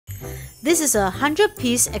This is a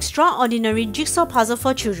 100-piece extraordinary jigsaw puzzle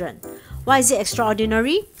for children. Why is it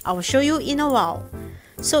extraordinary? I will show you in a while.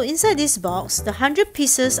 So inside this box, the 100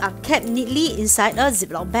 pieces are kept neatly inside a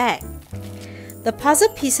Ziploc bag. The puzzle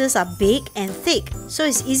pieces are big and thick, so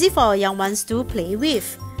it's easy for our young ones to play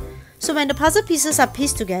with. So when the puzzle pieces are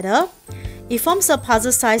pieced together, it forms a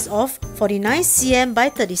puzzle size of 49 cm by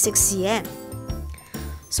 36 cm.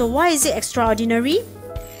 So why is it extraordinary?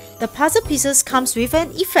 The puzzle pieces comes with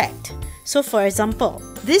an effect. So for example,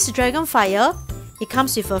 this dragon fire, it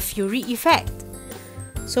comes with a fury effect.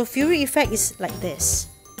 So fury effect is like this.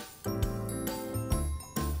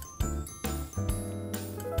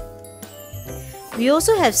 We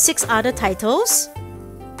also have 6 other titles.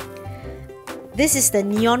 This is the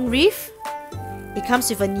neon reef. It comes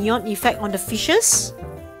with a neon effect on the fishes.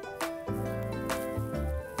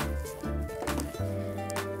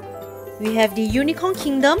 We have the unicorn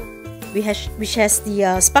kingdom, which has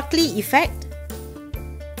the sparkly effect.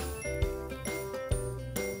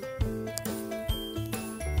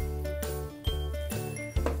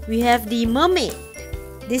 We have the mermaid.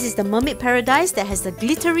 This is the Mermaid Paradise that has the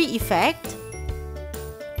glittery effect.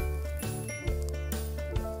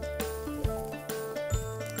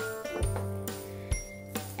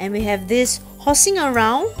 And we have this horsing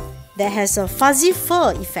around that has a fuzzy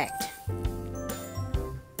fur effect.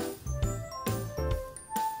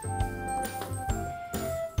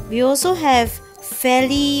 We also have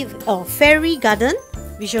fairy garden,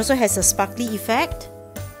 which also has a sparkly effect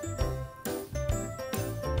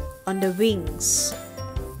on the wings.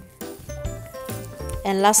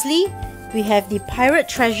 And lastly, we have the pirate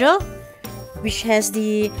treasure, which has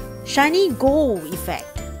the shiny gold effect.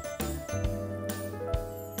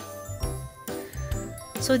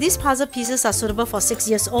 So these puzzle pieces are suitable for 6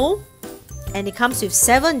 years old, and it comes with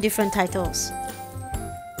 7 different titles.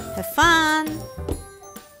 Have fun!